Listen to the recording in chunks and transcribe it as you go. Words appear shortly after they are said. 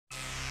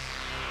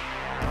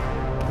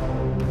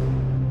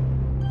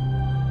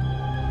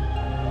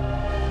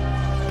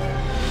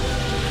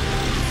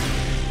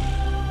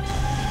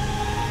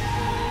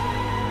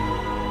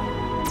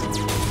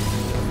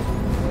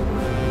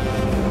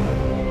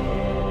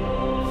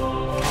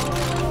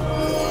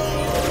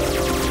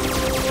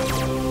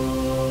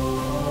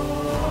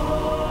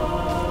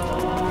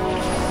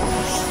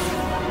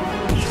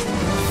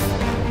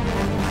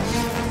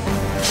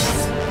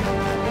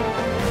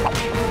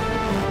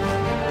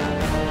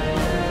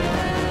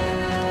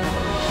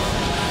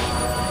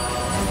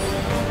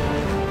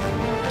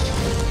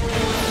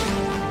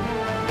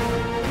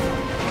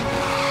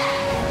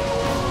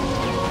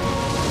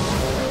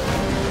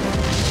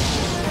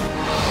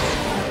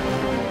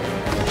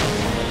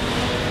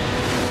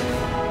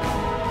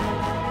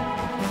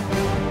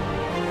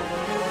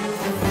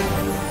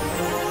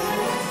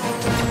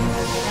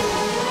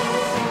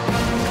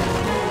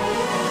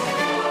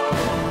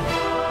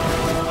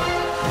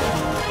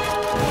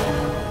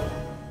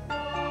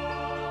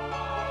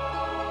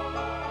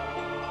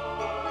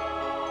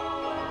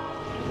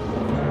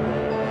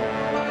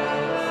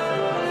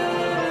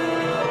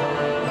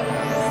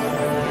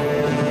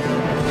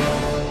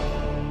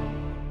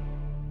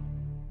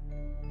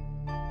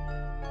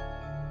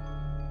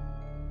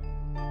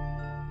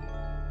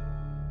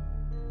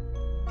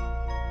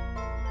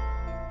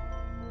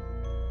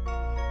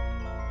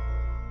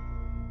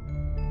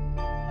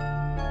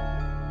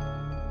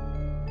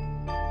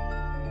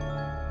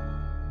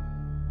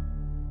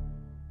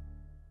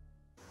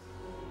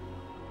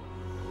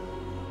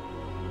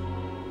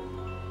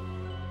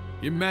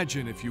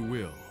Imagine, if you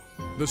will,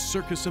 the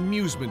circus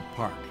amusement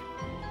park.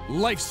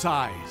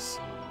 Life-size.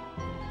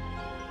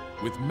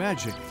 With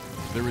magic,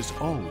 there is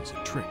always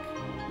a trick.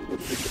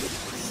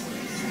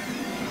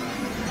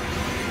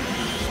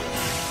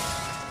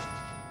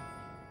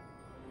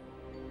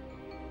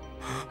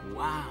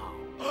 Wow.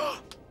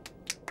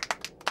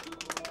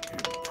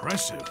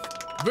 Impressive.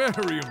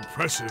 Very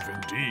impressive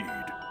indeed.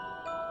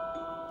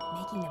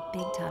 Making the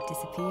big top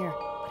disappear.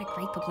 What a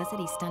great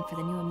publicity stunt for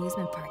the new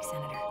amusement park,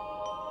 Senator.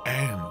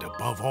 And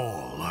above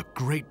all, a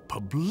great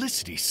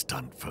publicity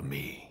stunt for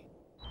me.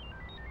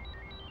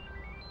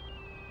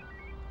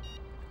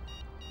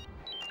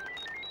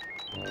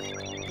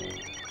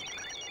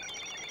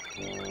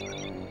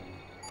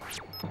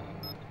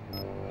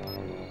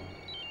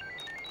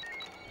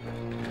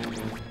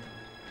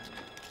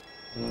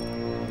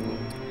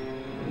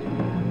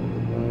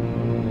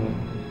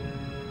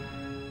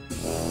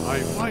 I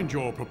find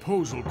your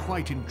proposal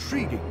quite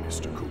intriguing,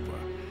 Mr. Cooper.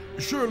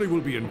 Surely we'll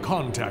be in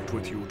contact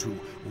with you to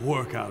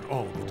work out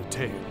all the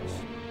details.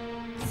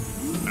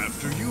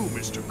 After you,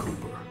 Mr.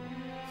 Cooper.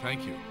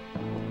 Thank you.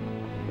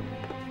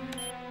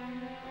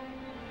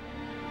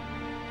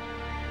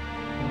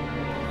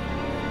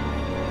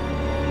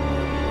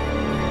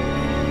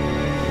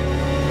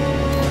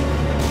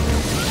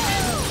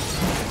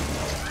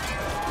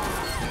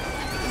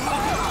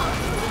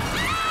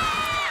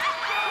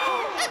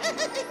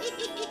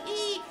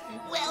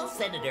 Well,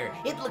 Senator,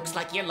 it looks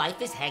like your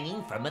life is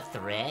hanging from a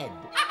thread.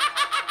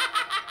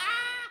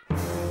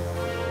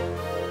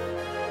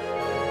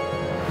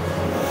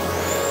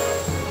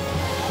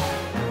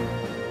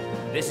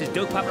 This is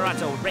Duke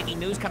Paparazzo with breaking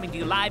news coming to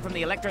you live from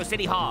the Electro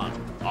City Hall.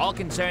 All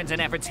concerns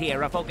and efforts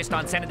here are focused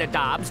on Senator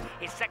Dobbs,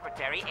 his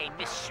secretary, a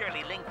Miss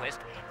Shirley Lindquist,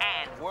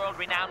 and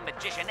world-renowned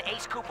magician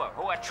Ace Cooper,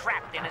 who are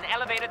trapped in an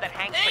elevator that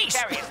hangs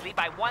precariously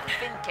by one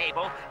thin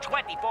cable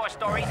 24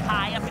 stories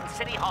high up in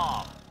City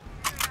Hall.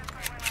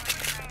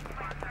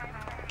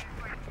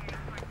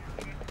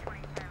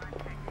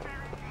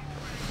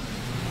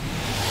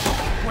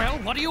 Well,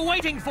 what are you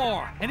waiting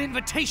for? An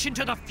invitation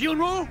to the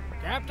funeral?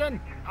 Captain,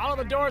 all of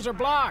the doors are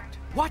blocked.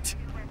 What?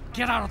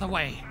 Get out of the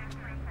way.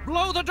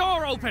 Blow the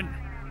door open.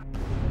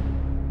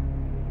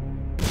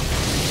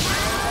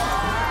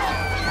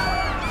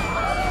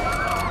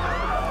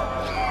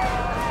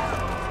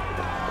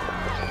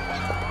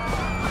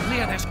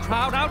 Clear this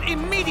crowd out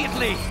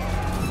immediately.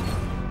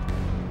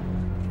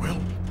 Well,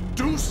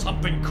 do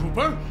something,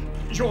 Cooper.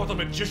 You're the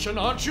magician,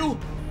 aren't you?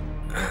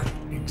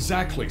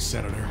 Exactly,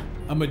 Senator.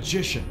 A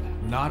magician,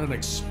 not an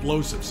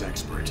explosives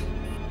expert.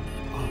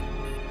 A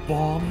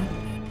bomb?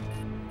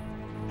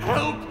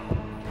 Help!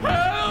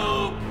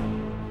 Help!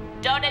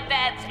 Don't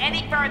advance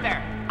any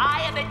further.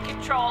 I am in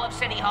control of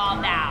City Hall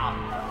now.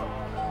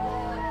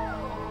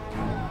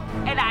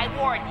 And I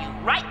warn you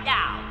right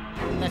now,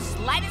 the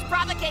slightest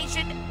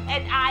provocation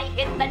and I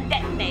hit the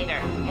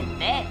detonator.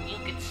 And then you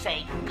can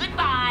say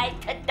goodbye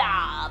to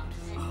Dobbs.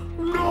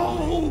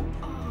 No!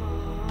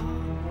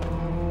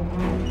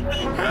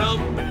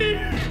 Help me!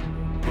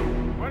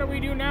 What do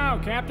we do now,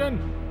 Captain?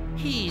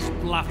 He's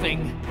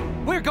bluffing.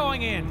 We're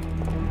going in.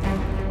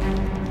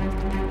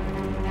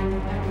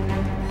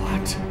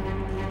 What?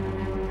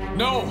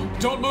 No,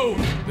 don't move!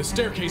 The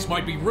staircase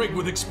might be rigged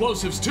with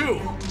explosives, too!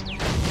 The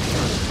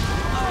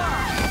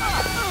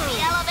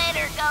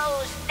elevator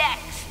goes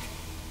next.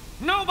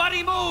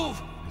 Nobody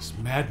move! This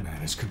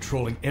madman is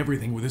controlling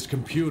everything with his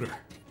computer.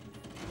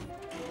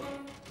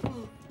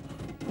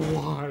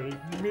 Why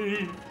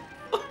me?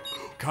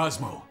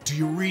 Cosmo, do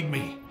you read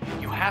me?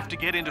 You have to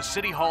get into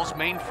City Hall's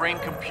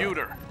mainframe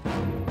computer.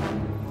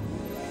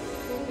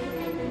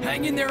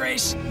 Hang in there,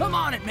 Ace. I'm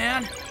on it,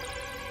 man.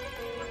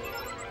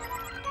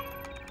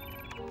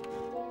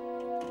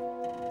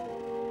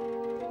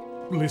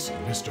 Listen,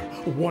 mister,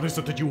 what is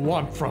it that you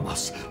want from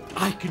us?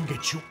 I can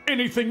get you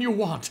anything you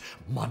want.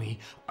 Money,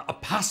 a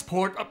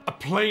passport, a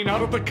plane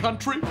out of the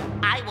country.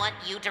 I want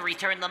you to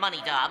return the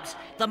money, Dobbs.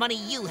 The money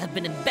you have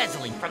been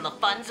embezzling from the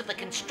funds of the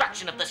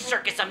construction of the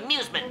circus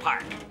amusement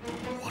park.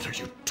 What are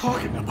you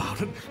talking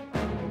about?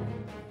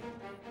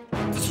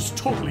 This is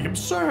totally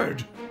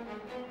absurd.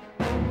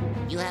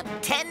 You have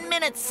 10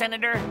 minutes,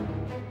 Senator.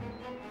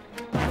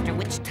 After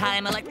which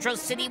time Electro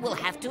City will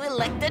have to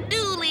elect a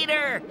new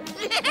leader.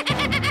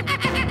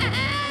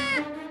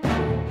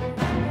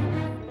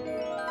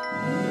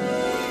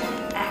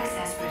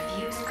 Access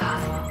refused,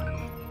 Cosmo.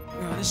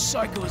 This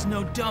psycho is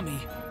no dummy.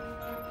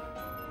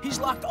 He's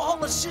locked all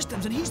the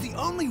systems, and he's the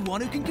only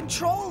one who can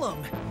control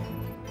them.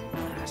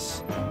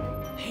 Yes.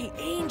 Hey,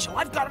 Angel,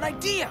 I've got an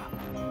idea.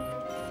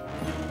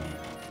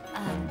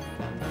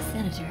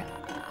 Senator,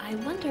 I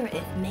wonder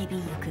if maybe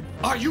you could...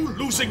 Are you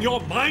losing your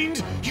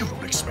mind? You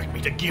don't expect me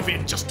to give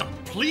in just to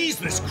please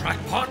this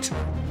crackpot?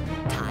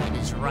 Time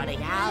is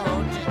running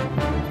out.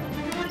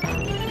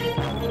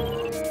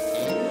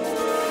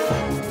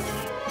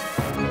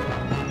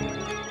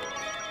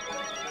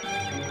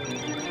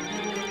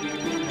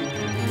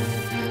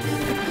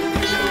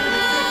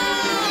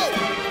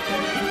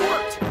 It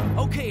worked.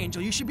 Okay,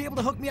 Angel, you should be able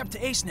to hook me up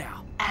to Ace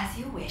now. As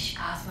you wish,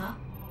 Cosmo.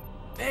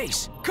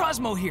 Ace,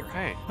 Cosmo here.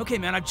 Hey. Okay,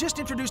 man, I've just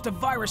introduced a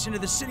virus into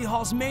the City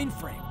Hall's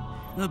mainframe.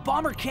 The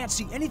bomber can't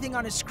see anything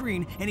on his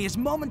screen, and he has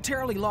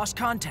momentarily lost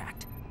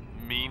contact.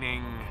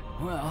 Meaning?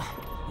 Well,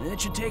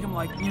 it should take him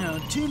like,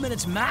 2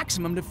 minutes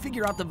maximum to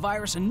figure out the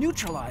virus and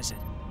neutralize it.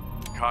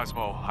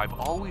 Cosmo, I've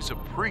always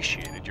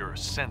appreciated your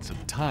sense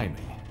of Timing.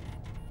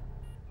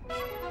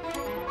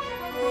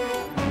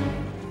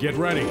 Get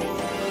ready.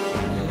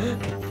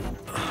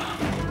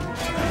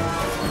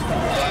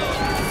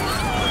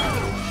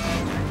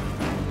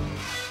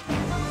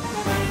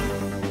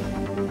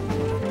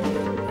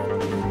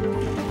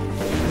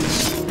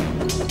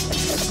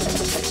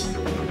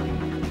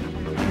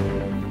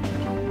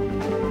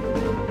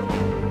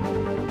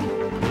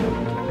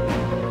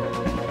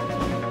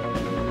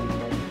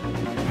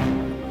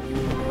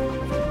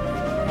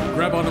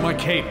 Grab onto my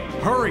cape.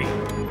 Hurry!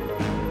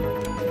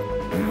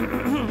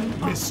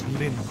 Miss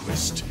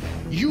Lindquist,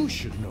 you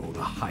should know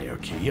the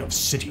hierarchy of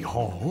City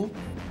Hall.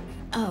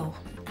 Oh,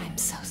 I'm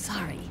so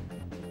sorry.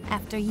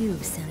 After you,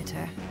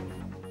 Senator.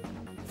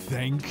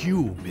 Thank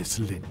you, Miss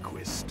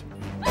Lindquist.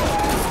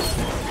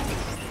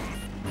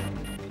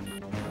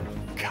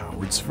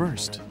 Cowards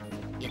first.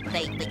 If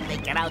they think they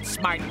can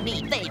outsmart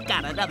me, they've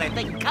got another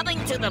thing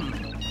coming to them.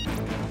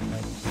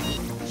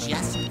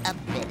 Just a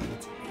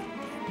minute.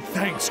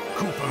 Thanks,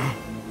 Cooper.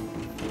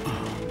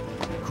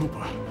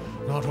 Cooper,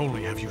 not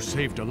only have you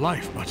saved a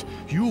life, but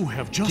you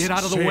have just Get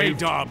out of the way,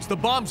 Dobbs. The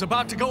bomb's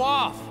about to go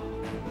off.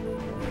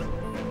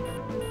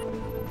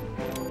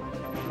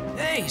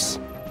 Ace,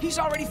 he's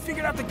already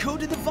figured out the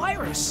code to the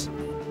virus.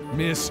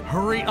 Miss,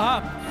 hurry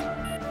up.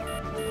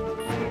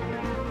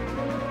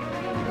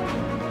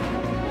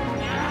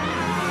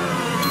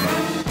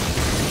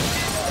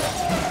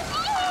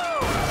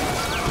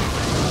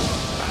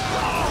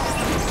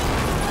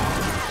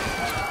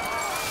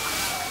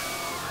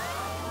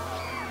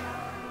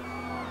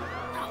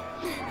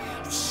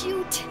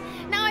 Shoot!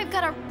 Now I've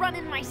got a run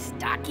in my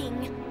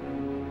stocking.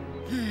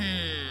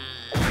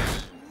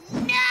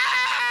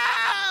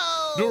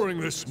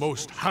 During this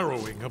most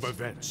harrowing of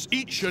events,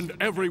 each and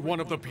every one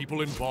of the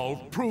people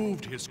involved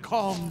proved his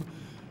calm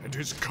and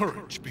his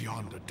courage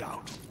beyond a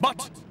doubt.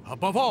 But,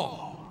 above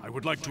all, I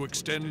would like to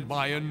extend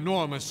my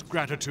enormous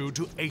gratitude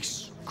to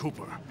Ace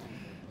Cooper.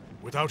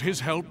 Without his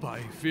help, I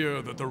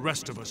fear that the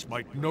rest of us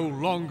might no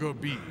longer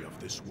be of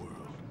this world.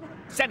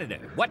 Senator,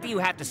 what do you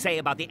have to say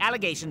about the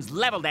allegations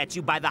leveled at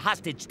you by the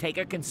hostage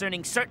taker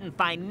concerning certain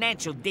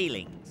financial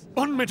dealings?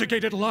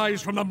 Unmitigated lies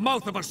from the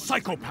mouth of a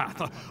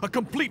psychopath, a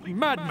complete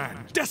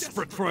madman,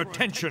 desperate for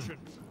attention.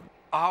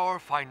 Our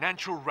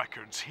financial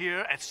records here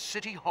at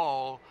City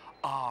Hall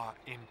are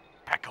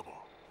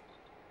impeccable.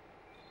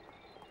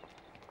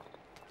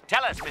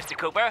 Tell us, Mr.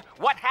 Cooper,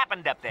 what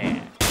happened up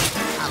there?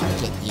 I'll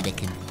get you to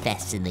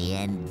confess in the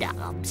end,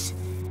 Dobbs.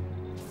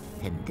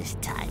 And this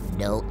time,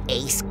 no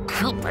Ace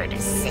Cooper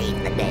to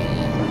save the day.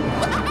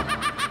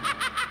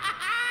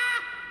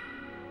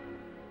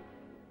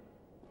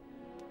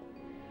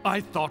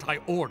 I thought I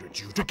ordered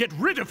you to get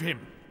rid of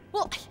him.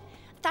 Well,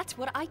 that's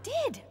what I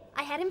did.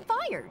 I had him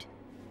fired.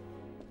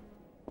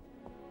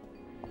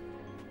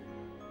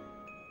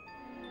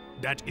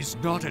 That is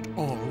not at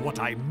all what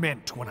I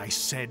meant when I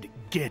said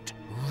get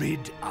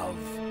rid of.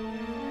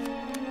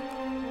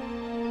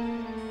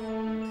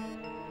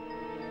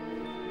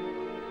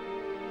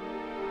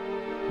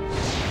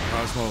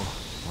 Cosmo,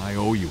 I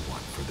owe you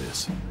one for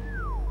this.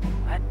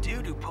 That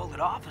dude who pulled it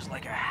off is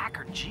like a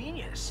hacker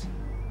genius.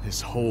 This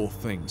whole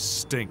thing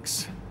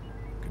stinks.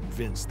 I'm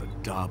convinced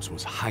that Dobbs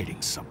was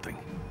hiding something.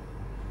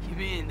 You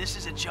mean this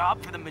is a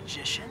job for the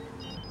magician?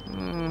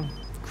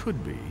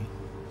 Could be.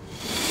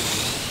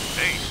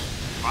 Hey,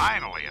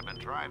 finally, I've been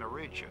trying to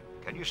reach you.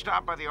 Can you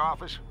stop by the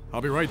office?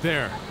 I'll be right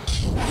there.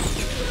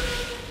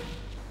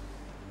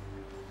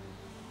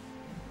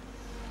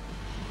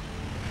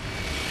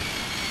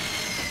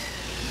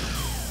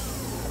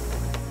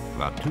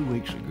 About 2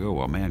 weeks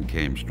ago, a man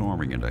came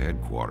storming into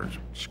headquarters,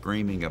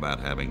 screaming about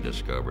having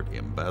discovered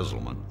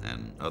embezzlement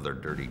and other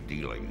dirty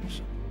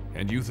dealings.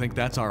 And you think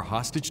that's our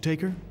hostage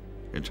taker?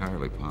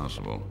 Entirely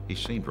possible. He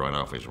seemed right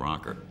off his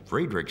rocker.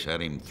 Friedrichs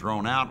had him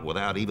thrown out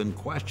without even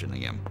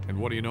questioning him. And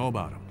what do you know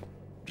about him?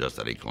 Just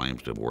that he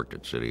claims to have worked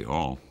at City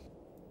Hall.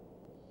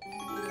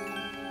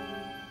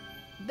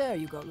 There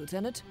you go,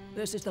 Lieutenant.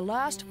 This is the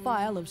last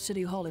file of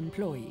City Hall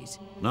employees.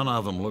 None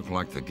of them look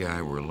like the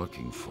guy we're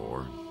looking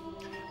for.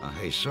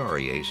 Hey,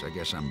 sorry, Ace. I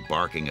guess I'm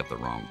barking up the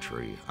wrong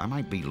tree. I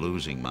might be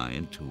losing my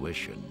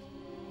intuition.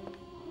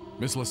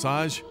 Miss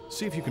Lesage,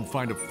 see if you can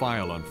find a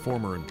file on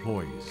former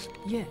employees.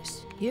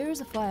 Yes,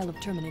 here's a file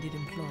of terminated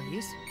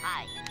employees.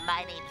 Hi,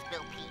 my name's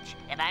Bill Peach,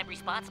 and I'm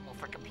responsible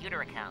for computer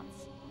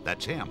accounts.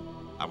 That's him.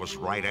 I was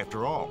right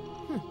after all.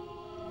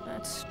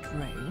 That's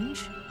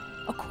strange.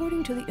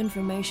 According to the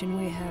information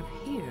we have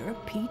here,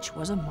 Peach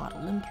was a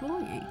model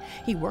employee.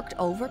 He worked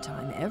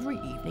overtime every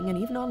evening and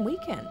even on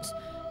weekends.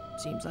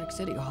 Seems like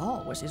City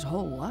Hall was his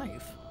whole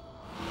life.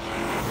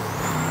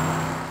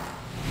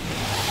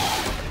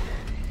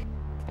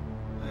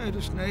 Hey,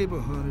 this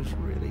neighborhood is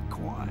really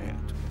quiet.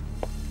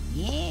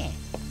 Yeah.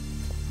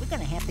 We're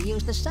gonna have to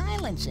use the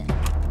silencer.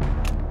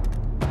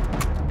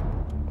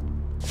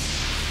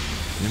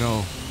 You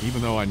know,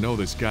 even though I know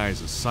this guy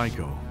is a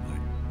psycho,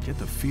 I get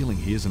the feeling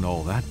he isn't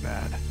all that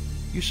bad.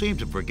 You seem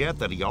to forget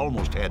that he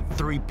almost had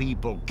 3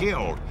 people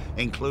killed,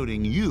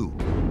 including you.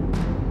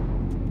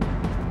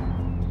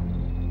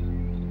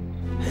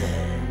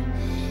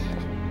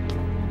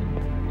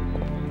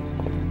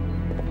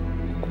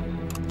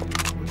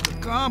 With the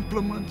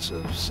compliments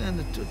of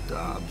Senator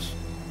Dobbs.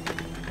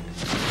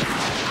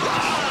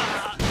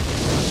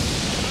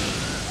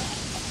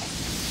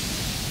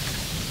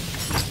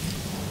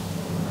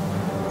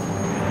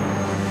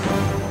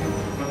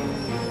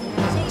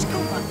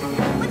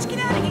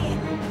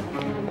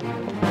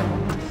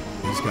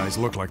 These guys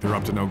look like they're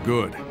up to no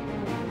good.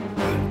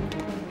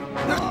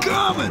 They're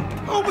coming!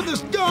 Open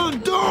this darn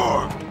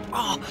door!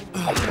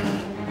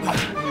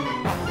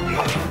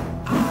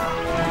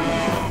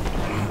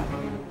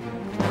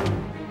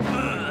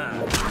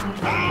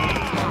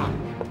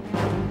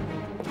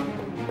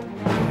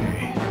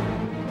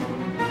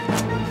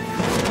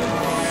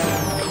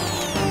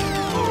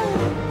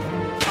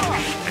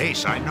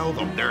 Ace, I know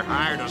them. They're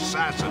hired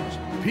assassins.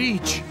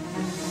 Peach!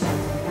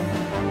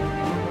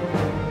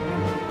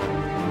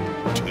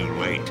 Too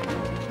late.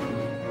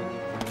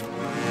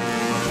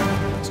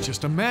 It's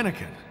just a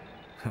mannequin.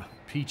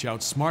 Peach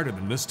outsmarted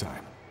them this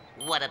time.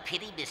 What a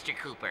pity, Mr.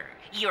 Cooper.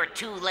 You're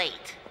too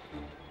late.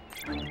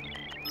 Hey,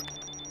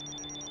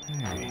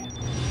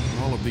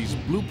 all of these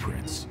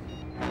blueprints.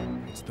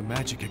 It's the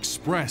Magic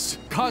Express.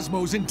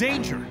 Cosmo's in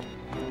danger.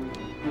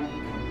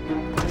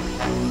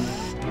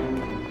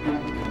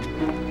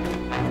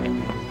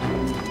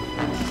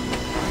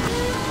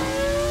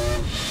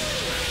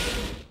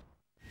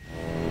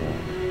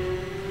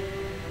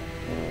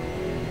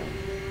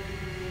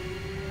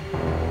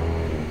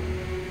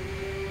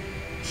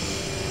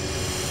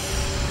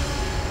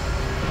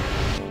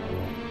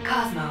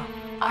 Cosmo,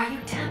 are you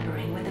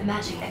tampering with the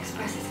Magic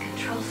Express's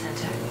control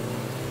center?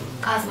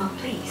 Cosmo,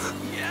 please,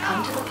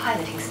 come to the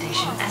piloting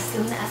station as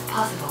soon as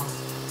possible.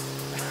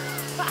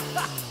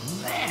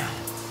 Man,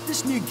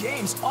 this new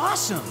game's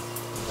awesome!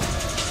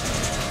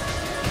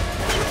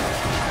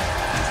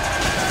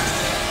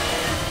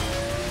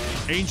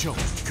 Angel,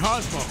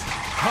 Cosmo,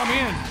 come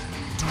in.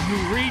 Do you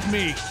read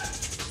me?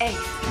 Ace,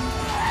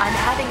 I'm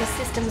having a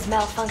systems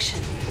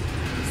malfunction.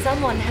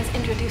 Someone has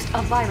introduced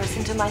a virus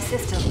into my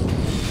system.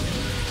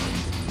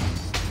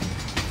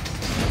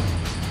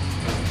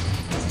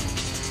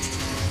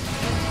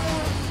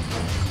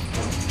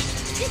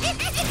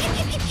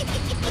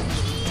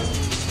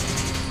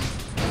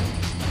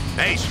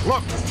 Ace,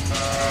 look!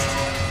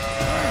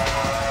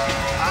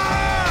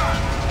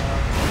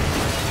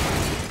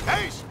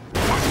 Ace,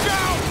 watch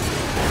out!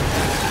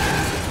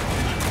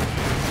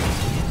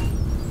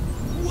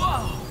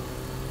 Whoa!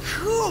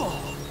 Cool!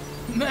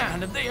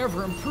 Man, have they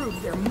ever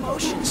improved their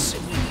motion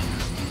signal?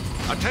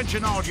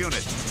 Attention all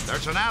units.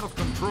 There's an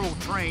out-of-control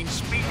train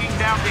speeding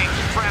down the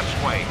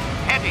expressway,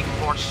 heading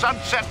for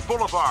Sunset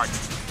Boulevard.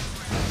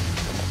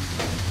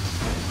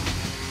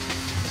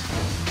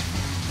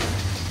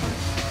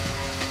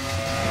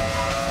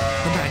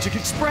 The Magic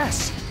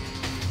Express!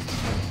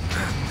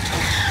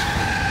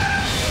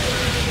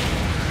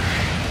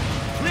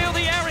 Clear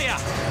the area!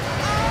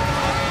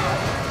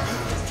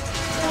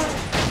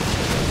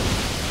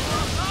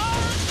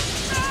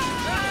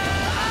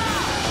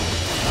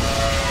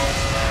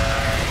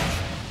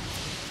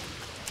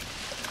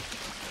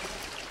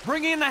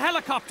 Bring in the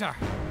helicopter!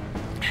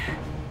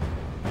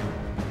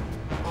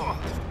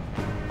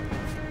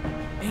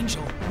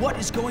 Angel, what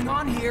is going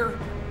on here?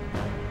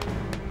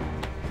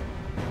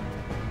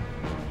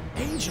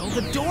 Angel,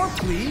 the door,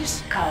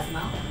 please! Cosmo,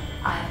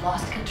 I have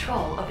lost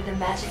control over the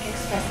Magic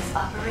Express's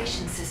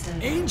operation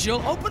system.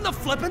 Angel, open the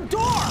flippin'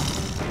 door!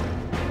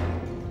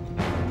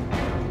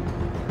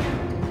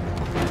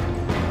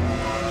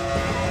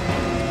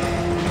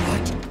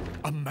 What?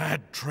 A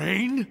mad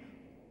train?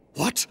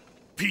 What?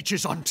 Peach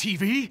is on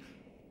TV?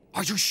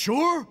 Are you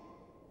sure?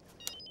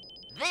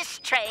 This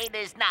train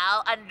is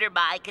now under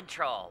my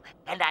control,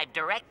 and I've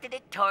directed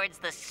it towards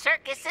the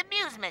circus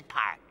amusement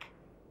park.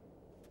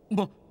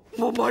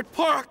 My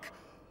park!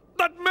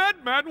 That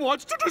madman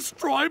wants to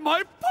destroy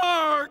my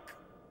park!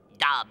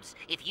 Dobbs,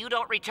 if you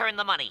don't return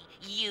the money,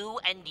 you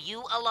and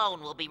you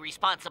alone will be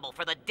responsible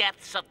for the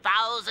deaths of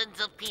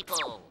thousands of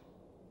people.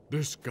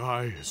 This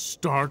guy is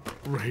stark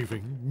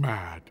raving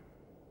mad.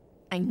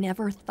 I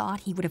never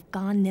thought he would have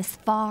gone this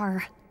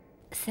far.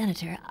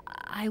 Senator,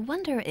 I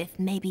wonder if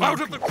maybe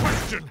Out of the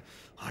question!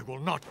 I will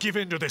not give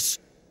in to this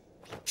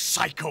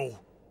psycho.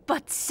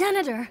 But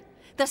Senator,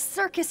 the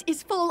circus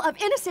is full of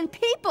innocent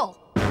people!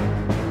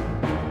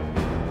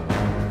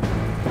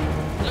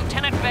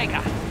 Lieutenant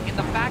Vega, in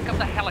the back of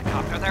the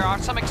helicopter there are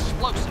some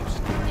explosives.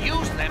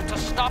 Use them to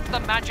stop the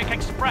Magic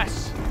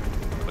Express.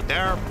 But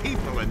there are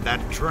people in that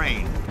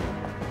train.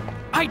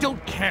 I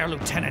don't care,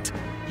 Lieutenant.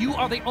 You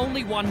are the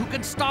only one who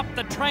can stop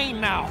the train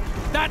now.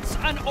 That's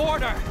an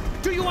order.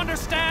 Do you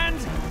understand?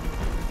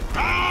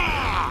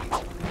 Ah!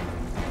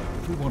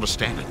 If we want to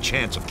stand a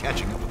chance of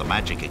catching up with the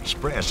Magic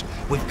Express,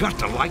 we've got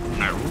to lighten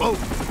their load.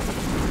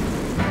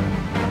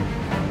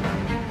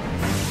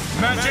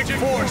 Magic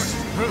force,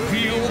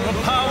 reveal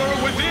the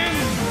power within!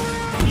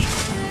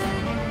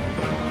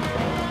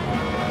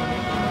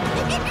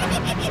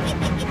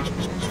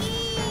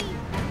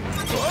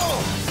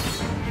 Oh!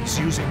 He's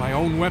using my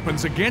own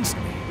weapons against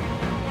me.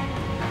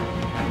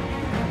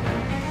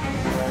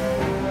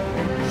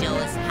 Show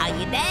us how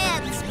you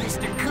dance,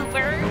 Mr.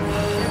 Cooper.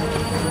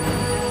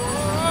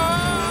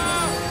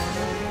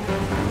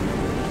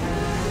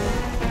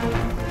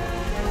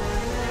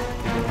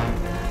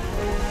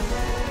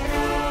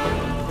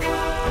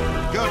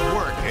 Good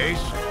work,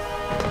 Ace.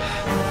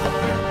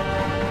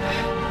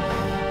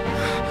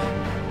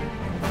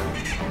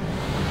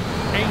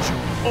 Angel,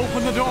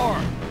 open the door!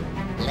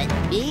 Let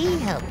me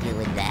help you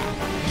with that.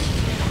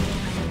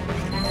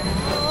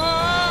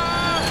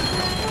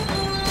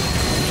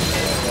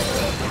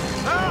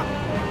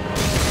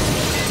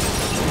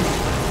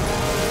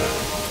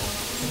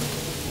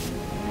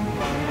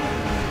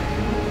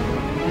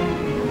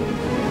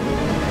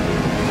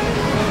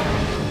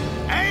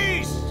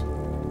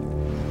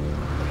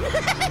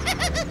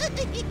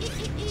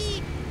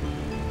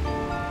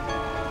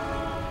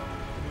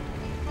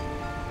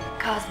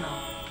 Cosmo,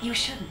 you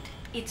shouldn't.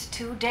 It's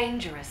too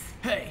dangerous.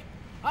 Hey,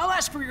 I'll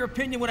ask for your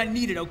opinion when I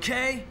need it,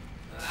 okay?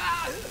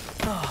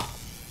 Oh.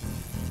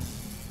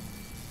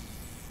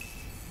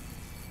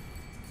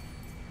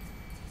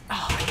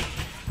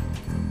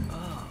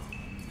 Oh,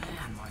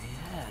 man, my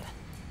head.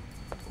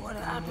 What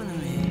happened to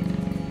me?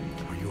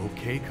 Are you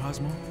okay,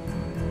 Cosmo?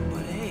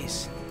 But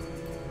Ace,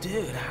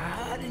 dude,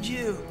 how did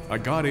you... I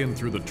got in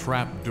through the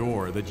trap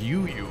door that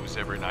you use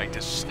every night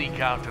to sneak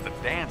out to the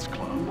dance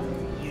club.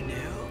 You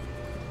knew?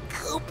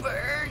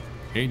 Cooper!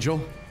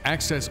 Angel,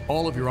 access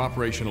all of your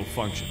operational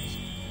functions.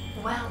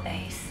 Well,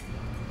 Ace.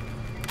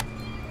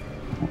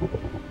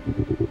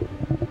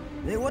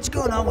 Hey, what's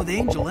going on with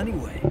Angel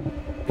anyway?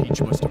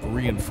 Peach must have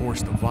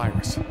reinforced the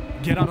virus.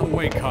 Get out of the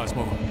way,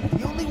 Cosmo.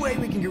 The only way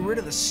we can get rid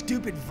of the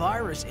stupid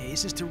virus,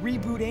 Ace, is to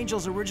reboot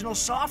Angel's original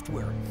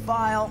software,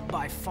 file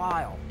by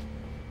file.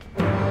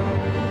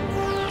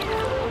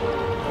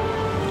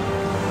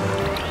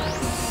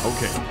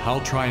 Okay,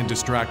 I'll try and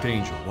distract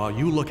Angel while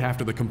you look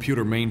after the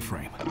computer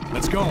mainframe.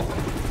 Let's go!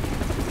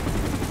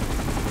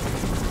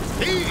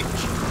 Peach!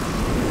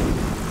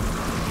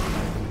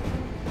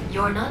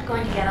 You're not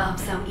going to get off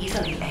so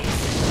easily,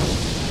 Ace.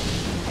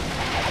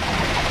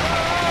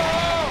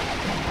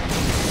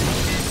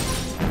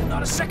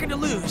 Not a second to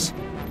lose.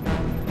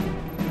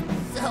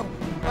 So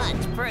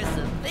much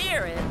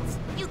perseverance.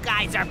 You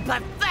guys are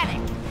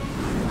pathetic.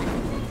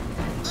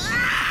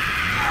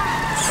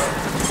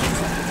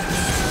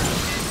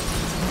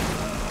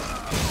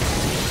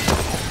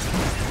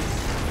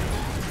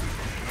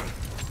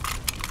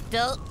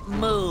 Don't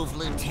move,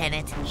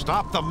 Lieutenant.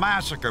 Stop the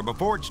massacre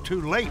before it's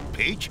too late,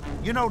 Peach.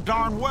 You know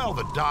darn well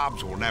the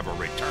Dobbs will never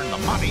return the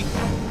money.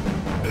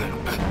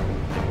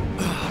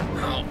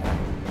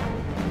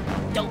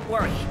 Don't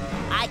worry,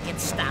 I can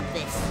stop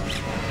this.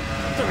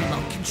 The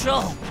remote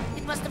control.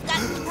 It must have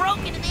gotten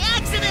broken in the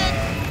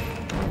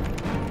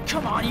accident.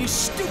 Come on, you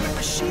stupid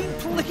machine,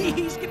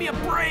 please, give me a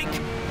break.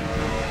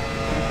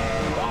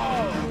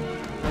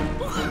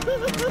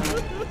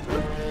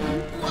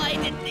 Why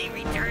didn't he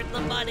return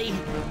the money?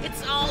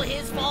 It's all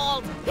his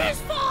fault. His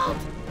fault!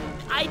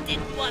 I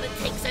didn't want to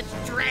take such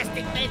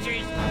drastic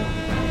measures.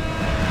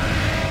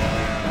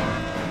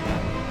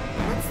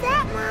 What's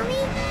that,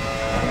 Mommy?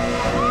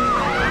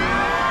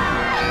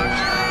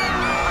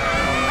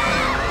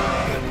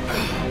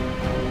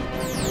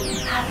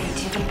 Happy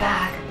to be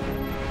back.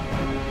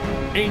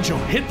 Angel,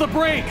 hit the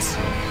brakes!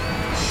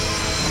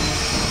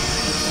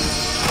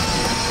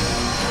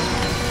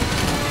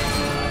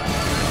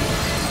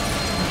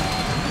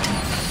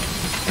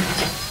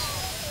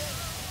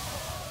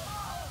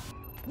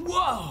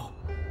 Whoa!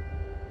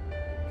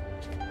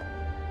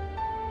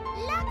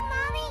 Look,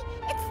 Mommy!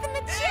 It's the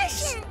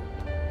magician!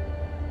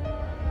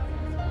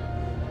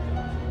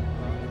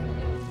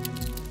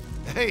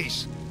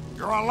 Ace,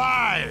 you're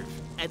alive!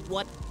 And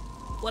what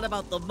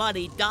about the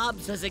money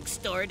Dobbs has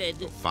extorted?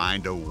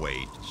 Find a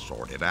way to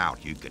sort it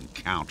out. You can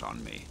count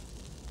on me.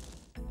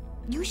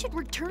 You should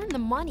return the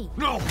money.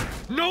 No!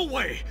 No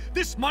way!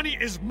 This money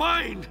is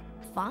mine!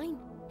 Fine.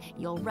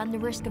 You'll run the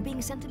risk of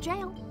being sent to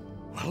jail.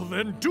 Well,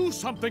 then do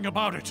something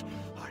about it.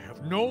 I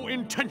have no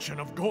intention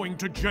of going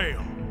to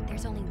jail.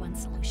 There's only one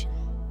solution.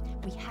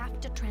 We have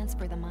to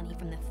transfer the money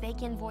from the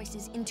fake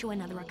invoices into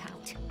another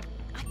account.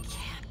 I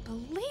can't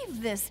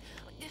believe this.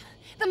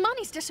 The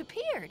money's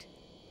disappeared.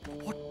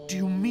 What do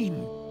you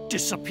mean,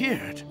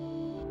 disappeared?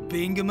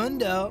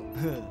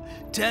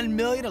 Bingamundo. 10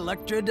 million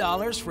Electro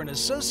dollars for an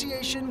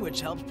association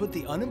which helps put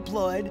the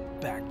unemployed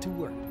back to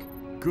work.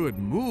 Good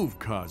move,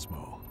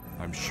 Cosmo.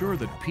 I'm sure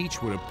that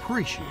Peach would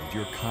appreciate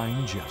your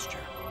kind gesture.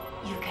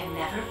 You can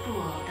never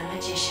fool the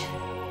magician.